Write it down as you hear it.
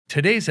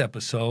Today's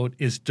episode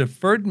is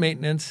deferred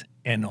maintenance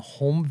and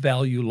home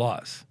value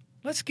loss.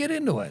 Let's get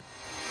into it.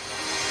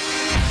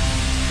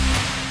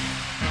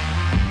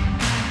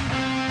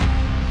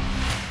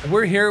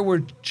 We're here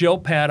with Jill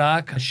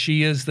Paddock.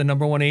 She is the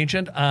number one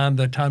agent on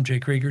the Tom J.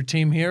 Krieger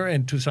team here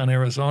in Tucson,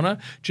 Arizona.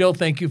 Jill,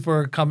 thank you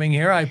for coming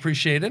here. I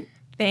appreciate it.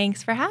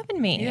 Thanks for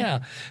having me. Yeah.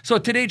 So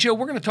today, Jill,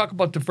 we're going to talk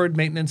about deferred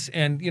maintenance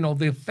and,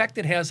 the effect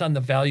it has on the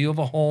value of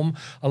a home.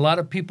 A lot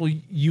of people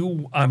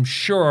I'm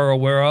sure, are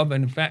aware of.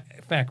 And in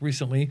fact,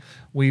 recently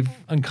we've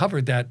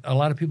uncovered that a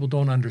lot of people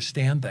don't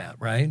understand that,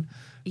 right?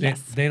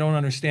 Yes. They don't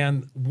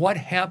understand what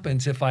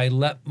happens if I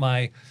let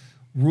my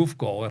roof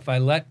go, if I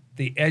let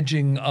the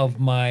edging of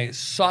my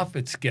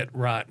soffits get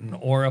rotten,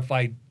 or if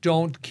I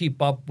don't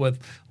keep up with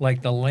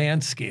like the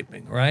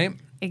landscaping, right?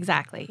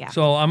 Exactly, yeah.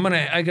 So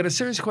I got a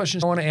series of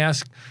questions I want to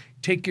ask.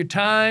 Take your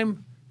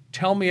time.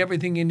 Tell me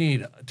everything you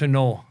need to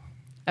know.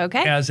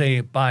 Okay. As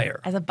a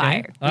buyer. As a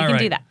buyer. Okay? You can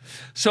do that.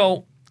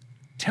 So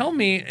tell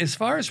me, as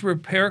far as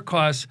repair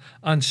costs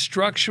on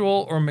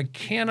structural or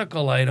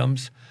mechanical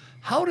items,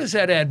 how does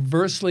that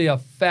adversely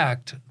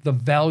affect the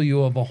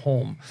value of a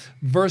home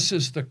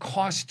versus the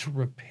cost to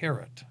repair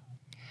it?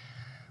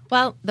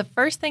 Well, the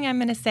first thing I'm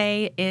going to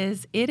say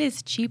is it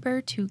is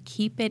cheaper to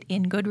keep it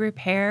in good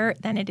repair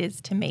than it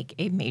is to make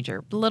a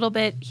major. Little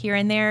bit here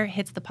and there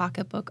hits the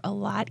pocketbook a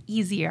lot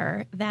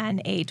easier than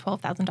a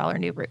 $12,000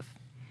 new roof.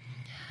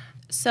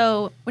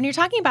 So when you're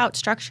talking about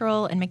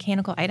structural and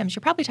mechanical items, you're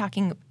probably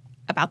talking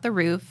about the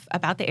roof,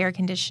 about the air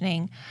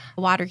conditioning,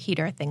 water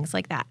heater, things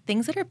like that,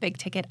 things that are big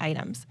ticket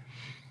items.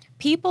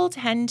 People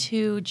tend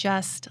to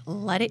just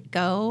let it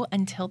go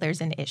until there's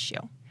an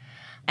issue.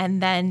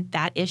 And then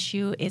that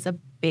issue is a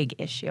big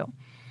issue.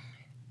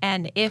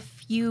 And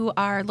if you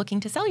are looking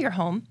to sell your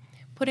home,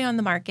 put it on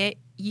the market,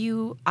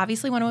 you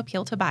obviously want to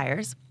appeal to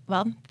buyers.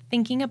 Well,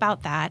 thinking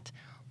about that,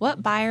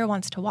 what buyer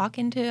wants to walk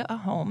into a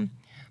home,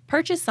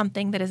 purchase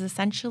something that is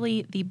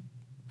essentially the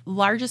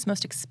largest,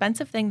 most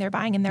expensive thing they're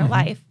buying in their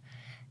life,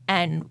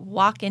 and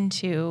walk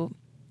into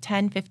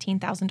 $10,000,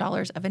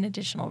 $15,000 of an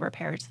additional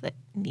repairs that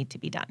need to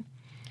be done?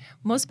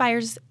 Most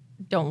buyers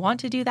don't want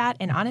to do that,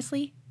 and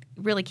honestly,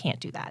 really can't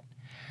do that.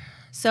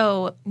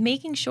 So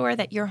making sure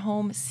that your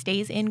home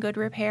stays in good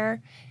repair,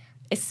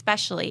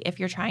 especially if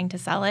you're trying to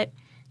sell it,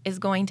 is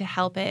going to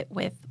help it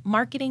with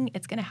marketing.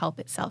 It's going to help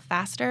it sell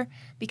faster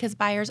because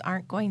buyers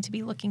aren't going to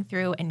be looking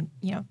through and,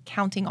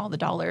 counting all the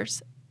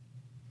dollars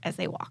as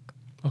they walk.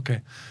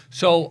 Okay.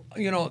 So,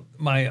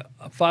 my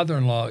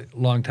father-in-law a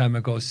long time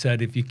ago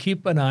said, if you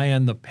keep an eye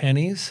on the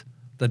pennies,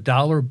 the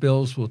dollar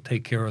bills will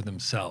take care of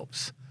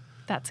themselves.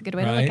 That's a good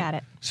way to look at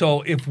it.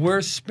 So if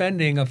we're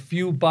spending a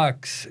few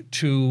bucks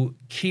to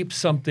keep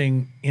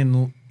something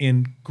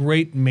in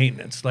great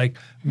maintenance, like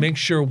make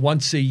sure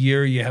once a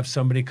year you have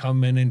somebody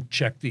come in and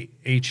check the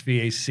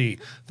HVAC,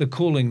 the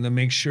cooling, to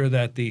make sure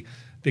that the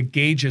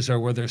gauges are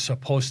where they're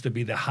supposed to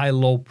be, the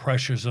high-low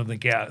pressures of the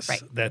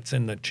gas that's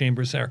in the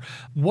chambers there.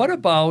 What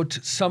about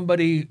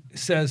somebody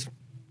says,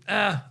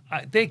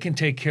 they can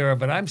take care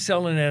of it. I'm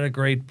selling it at a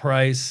great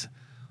price.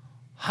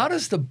 How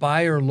does the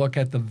buyer look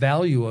at the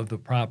value of the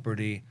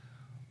property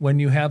when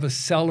you have a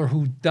seller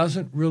who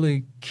doesn't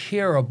really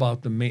care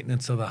about the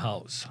maintenance of the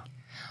house?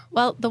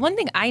 Well, the one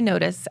thing I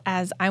notice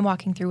as I'm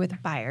walking through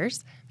with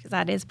buyers, because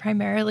that is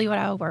primarily what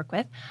I will work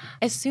with,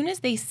 as soon as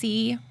they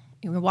see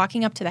you're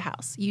walking up to the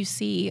house, you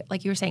see,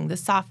 like you were saying, the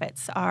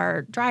soffits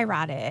are dry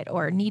rotted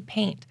or need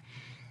paint.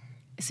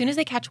 As soon as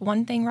they catch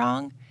one thing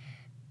wrong,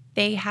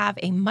 they have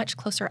a much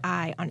closer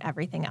eye on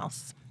everything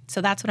else. So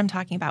that's what I'm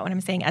talking about when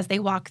I'm saying as they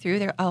walk through,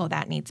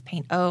 that needs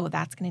paint. Oh,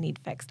 that's going to need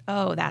fixed.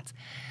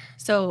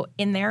 So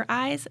in their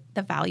eyes,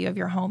 the value of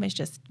your home is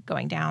just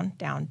going down,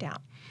 down, down.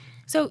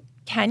 So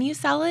can you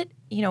sell it,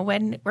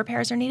 when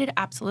repairs are needed?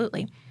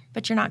 Absolutely.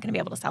 But you're not going to be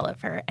able to sell it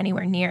for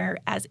anywhere near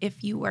as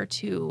if you were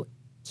to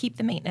keep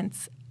the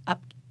maintenance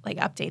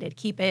updated,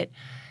 keep it,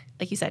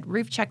 like you said,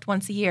 roof checked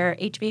once a year,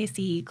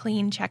 HVAC,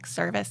 clean, checked,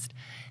 serviced,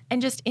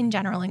 and just in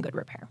general in good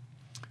repair.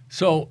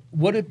 So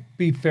would it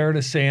be fair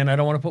to say, and I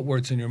don't want to put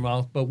words in your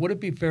mouth, but would it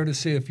be fair to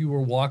say if you were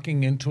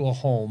walking into a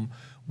home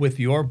with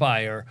your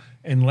buyer,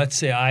 and let's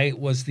say I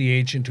was the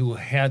agent who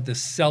had the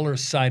seller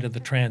side of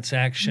the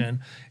transaction,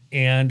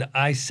 and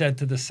I said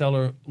to the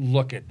seller,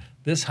 look,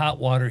 this hot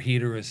water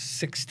heater is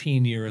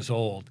 16 years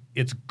old.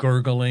 It's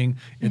gurgling.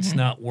 It's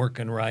not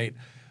working right.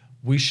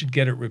 We should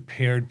get it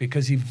repaired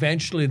because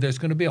eventually there's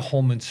going to be a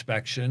home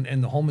inspection,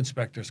 and the home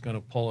inspector is going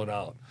to pull it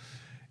out.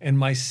 And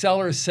my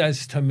seller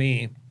says to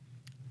me,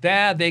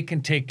 they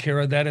can take care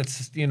of that.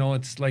 It's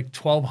like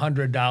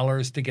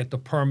 $1,200 to get the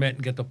permit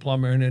and get the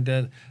plumber in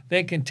it.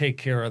 They can take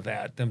care of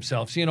that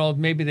themselves.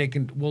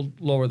 Maybe we'll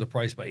lower the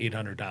price by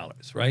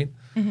 $800, right?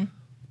 Mm-hmm.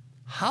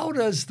 How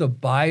does the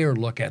buyer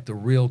look at the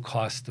real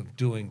cost of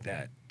doing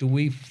that? Do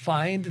we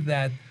find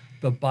that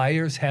the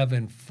buyers have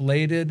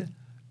inflated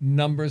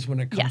numbers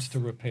when it comes to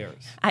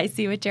repairs? I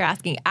see what you're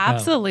asking.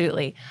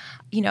 Absolutely.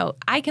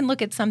 I can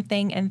look at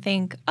something and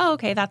think, oh,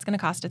 okay, that's going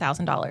to cost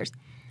 $1,000.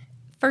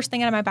 First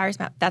thing out of my buyer's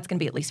mouth, that's going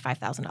to be at least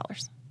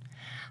 $5,000.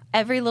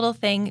 Every little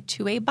thing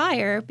to a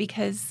buyer,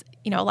 because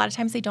a lot of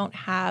times they don't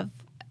have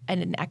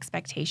an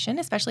expectation,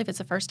 especially if it's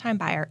a first-time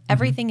buyer.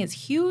 Everything is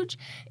huge,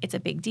 it's a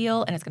big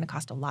deal, and it's going to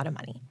cost a lot of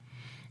money.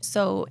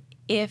 So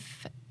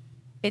if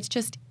it's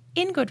just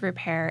in good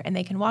repair and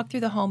they can walk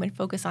through the home and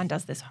focus on,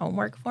 does this home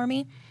work for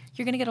me,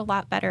 you're going to get a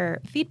lot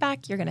better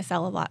feedback. You're going to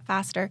sell a lot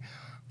faster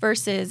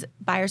versus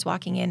buyers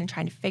walking in and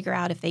trying to figure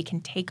out if they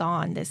can take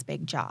on this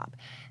big job.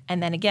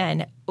 And then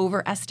again,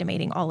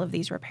 overestimating all of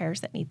these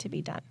repairs that need to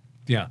be done.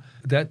 Yeah,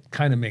 that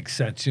kind of makes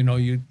sense.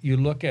 You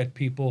look at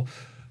people,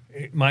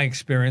 my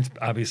experience,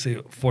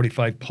 obviously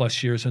 45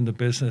 plus years in the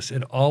business,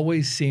 it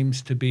always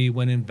seems to be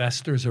when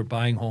investors are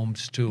buying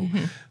homes too.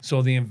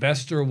 So the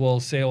investor will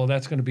say, well,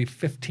 that's going to be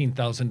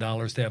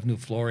 $15,000 to have new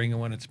flooring,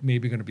 and when it's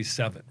maybe going to be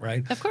 $7,000,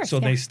 right? Of course. So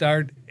they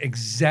start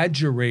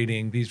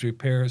exaggerating these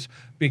repairs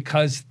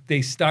because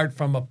they start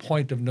from a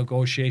point of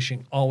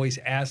negotiation, always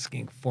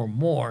asking for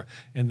more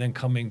and then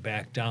coming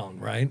back down,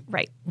 right?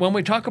 Right. When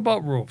we talk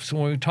about roofs,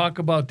 when we talk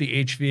about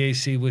the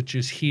HVAC, which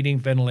is heating,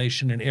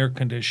 ventilation, and air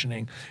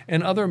conditioning,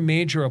 and other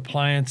major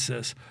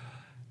appliances,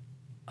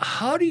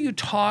 how do you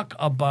talk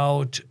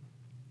about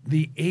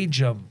the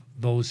age of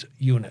those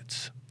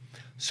units?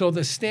 So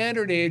the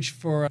standard age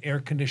for air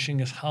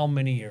conditioning is how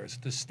many years?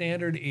 The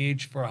standard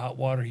age for a hot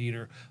water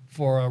heater,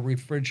 for a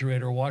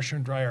refrigerator, washer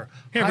and dryer.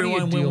 Hey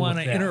everyone, we want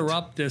to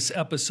interrupt this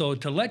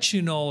episode to let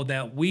you know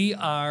that we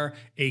are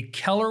a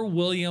Keller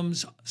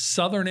Williams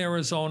Southern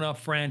Arizona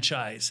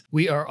franchise.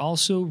 We are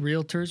also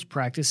realtors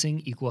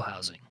practicing equal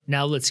housing.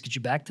 Now let's get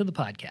you back to the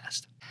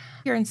podcast.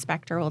 Your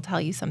inspector will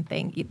tell you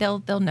something.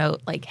 They'll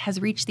note, like,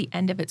 has reached the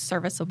end of its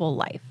serviceable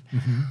life,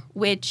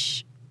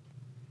 which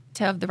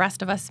to the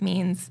rest of us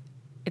means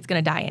it's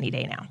going to die any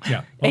day now. Yeah.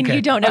 Okay. And you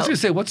don't know. I was going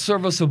to say, what's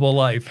serviceable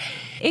life?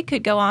 It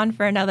could go on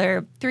for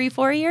another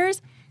 3-4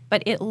 years,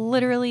 but it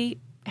literally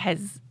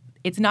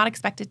it's not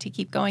expected to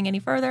keep going any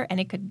further, and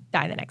it could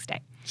die the next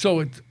day.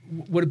 So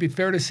would it be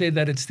fair to say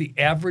that it's the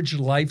average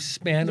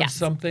lifespan of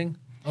something?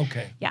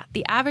 Okay. Yeah,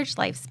 the average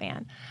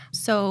lifespan.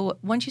 So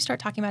once you start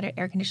talking about an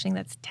air conditioning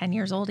that's 10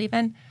 years old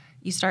even,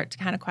 you start to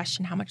kind of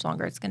question how much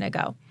longer it's going to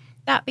go.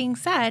 That being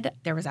said,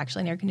 there was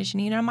actually an air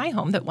conditioning unit in my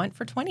home that went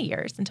for 20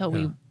 years until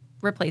we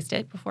replaced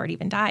it before it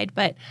even died.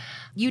 But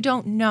you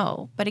don't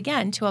know. But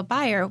again, to a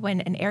buyer, when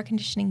an air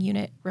conditioning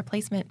unit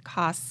replacement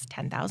costs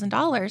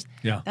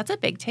 $10,000, that's a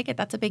big ticket.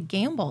 That's a big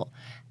gamble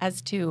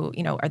as to,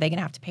 are they going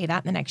to have to pay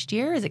that in the next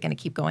year? Is it going to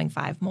keep going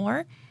 5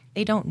 more?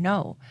 They don't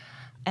know.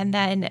 And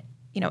then,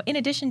 in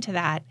addition to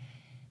that,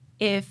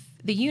 if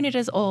the unit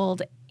is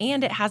old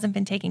and it hasn't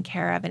been taken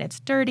care of and it's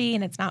dirty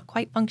and it's not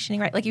quite functioning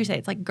right, like you say,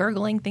 it's like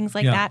gurgling, things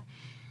like that,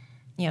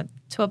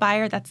 to a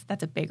buyer, that's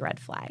a big red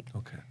flag.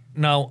 Okay.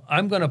 Now,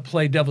 I'm going to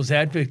play devil's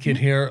advocate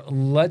here.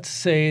 Let's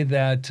say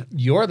that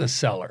you're the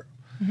seller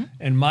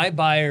and my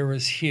buyer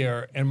is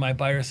here and my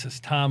buyer says,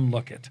 Tom,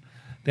 look it.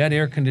 That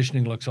air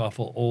conditioning looks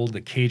awful old.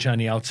 The cage on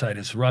the outside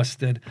is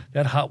rusted.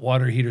 That hot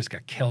water heater's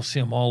got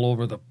calcium all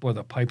over where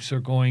the pipes are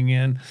going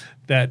in.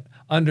 That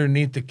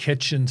underneath the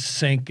kitchen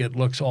sink, it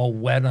looks all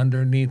wet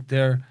underneath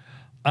there.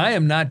 I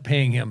am not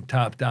paying him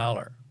top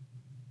dollar.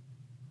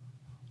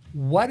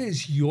 What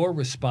is your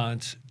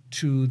response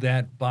to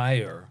that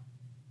buyer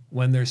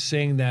when they're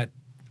saying that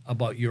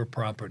about your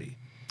property?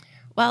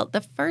 Well,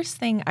 the first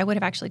thing I would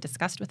have actually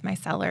discussed with my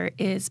seller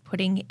is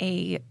putting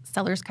a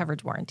seller's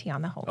coverage warranty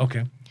on the home.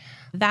 Okay.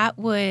 That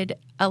would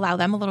allow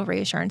them a little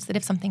reassurance that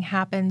if something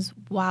happens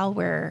while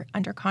we're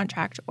under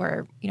contract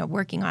or,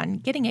 working on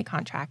getting a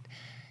contract,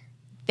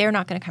 they're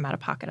not going to come out of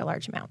pocket a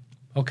large amount.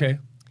 Okay.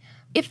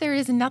 If there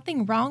is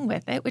nothing wrong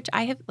with it, which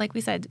I have, like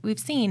we said, we've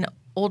seen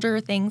older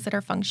things that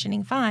are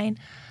functioning fine,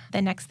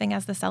 the next thing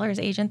as the seller's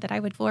agent that I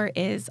would for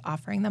is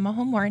offering them a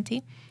home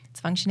warranty. It's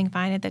functioning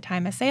fine at the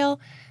time of sale.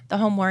 The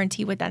home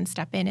warranty would then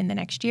step in the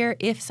next year.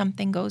 If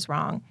something goes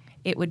wrong,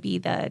 it would be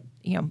the,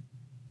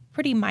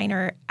 pretty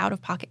minor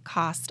out-of-pocket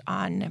cost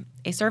on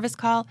a service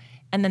call,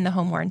 and then the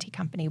home warranty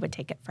company would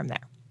take it from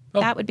there.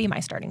 That would be my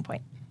starting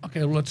point.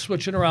 Okay, well, let's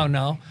switch it around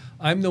now.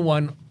 I'm the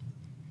one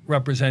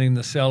representing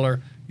the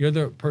seller. You're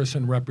the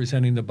person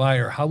representing the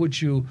buyer. How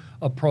would you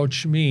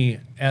approach me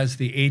as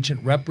the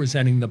agent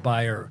representing the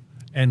buyer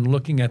and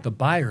looking at the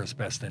buyer's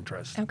best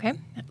interest? Okay.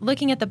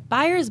 Looking at the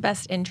buyer's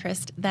best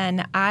interest,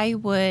 then I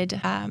would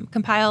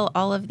compile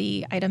all of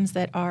the items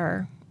that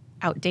are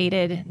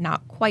outdated,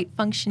 not quite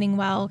functioning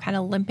well, kind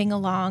of limping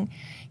along,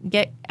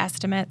 get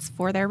estimates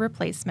for their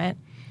replacement.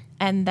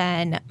 And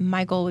then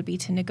my goal would be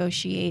to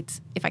negotiate.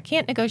 If I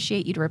can't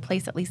negotiate you to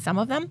replace at least some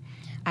of them,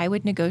 I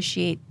would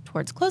negotiate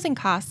towards closing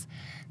costs.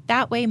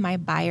 That way my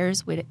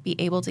buyers would be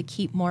able to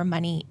keep more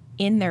money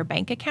in their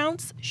bank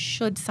accounts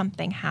should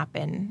something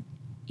happen,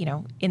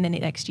 in the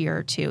next year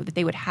or two, that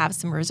they would have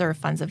some reserve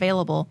funds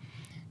available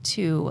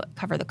to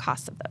cover the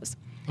costs of those.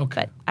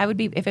 Okay. But I would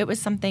be, if it was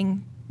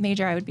something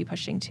major, I would be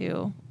pushing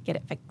to get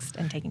it fixed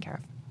and taken care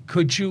of.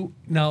 Could you,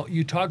 now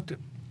you talked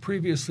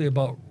previously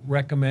about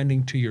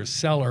recommending to your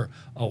seller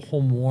a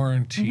home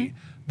warranty.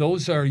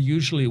 Those are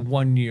usually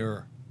 1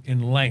 year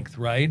in length,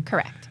 right?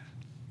 Correct.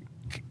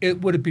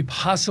 would it be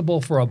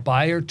possible for a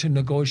buyer to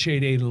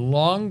negotiate a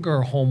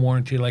longer home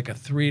warranty, like a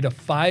 3 to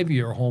 5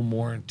 year home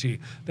warranty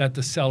that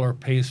the seller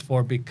pays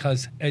for?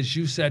 Because as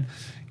you said,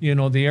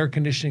 the air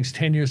conditioning's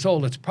 10 years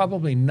old. It's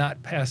probably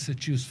not past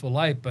its useful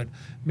life, but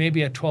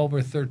maybe at 12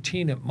 or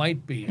 13, it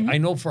might be. I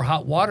know for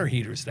hot water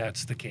heaters,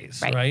 that's the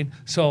case, right?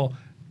 So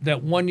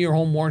that 1 year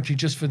home warranty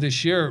just for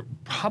this year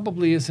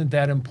probably isn't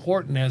that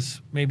important as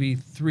maybe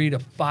 3 to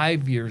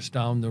 5 years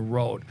down the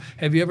road.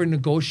 Have you ever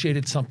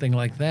negotiated something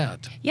like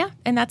that? Yeah,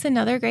 and that's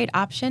another great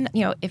option.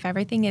 If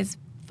everything is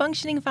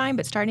functioning fine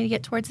but starting to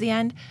get towards the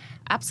end,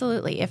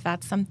 absolutely. If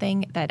that's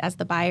something that as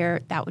the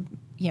buyer that would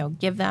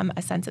give them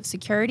a sense of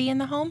security in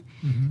the home,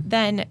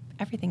 then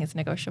everything is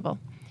negotiable.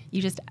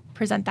 You just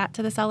present that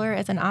to the seller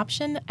as an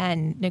option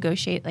and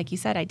negotiate, like you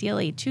said,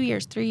 ideally 2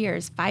 years, 3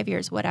 years, 5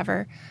 years,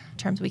 whatever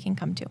terms we can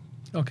come to.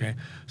 Okay.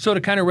 So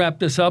to kind of wrap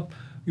this up,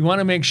 you want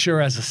to make sure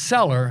as a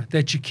seller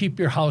that you keep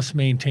your house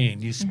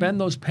maintained. You spend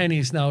those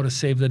pennies now to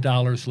save the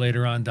dollars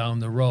later on down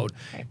the road.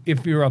 Right.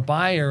 If you're a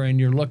buyer and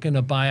you're looking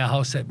to buy a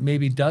house that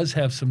maybe does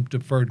have some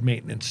deferred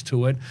maintenance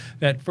to it,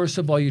 that first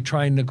of all, you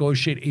try and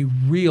negotiate a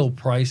real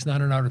price,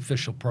 not an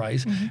artificial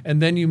price.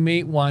 And then you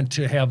may want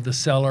to have the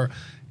seller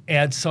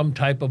add some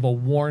type of a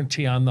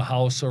warranty on the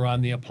house or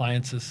on the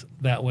appliances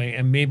that way.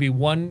 And maybe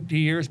 1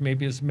 year,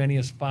 maybe as many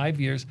as 5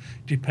 years,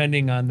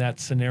 depending on that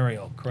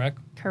scenario, correct?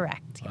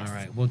 Correct. Yes. All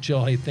right. Well,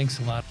 Jill, hey,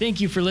 thanks a lot.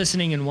 Thank you for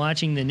listening and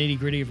watching the Nitty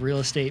Gritty of Real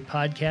Estate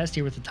podcast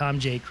here with the Tom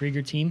J.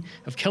 Krieger team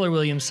of Keller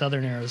Williams,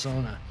 Southern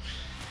Arizona.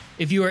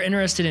 If you are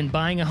interested in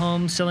buying a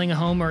home, selling a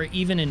home, or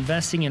even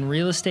investing in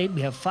real estate,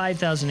 we have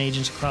 5,000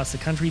 agents across the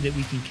country that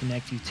we can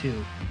connect you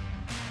to.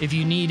 If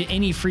you need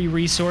any free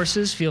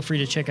resources, feel free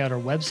to check out our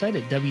website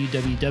at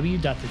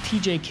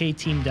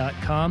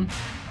www.thetjkteam.com.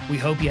 We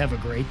hope you have a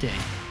great day.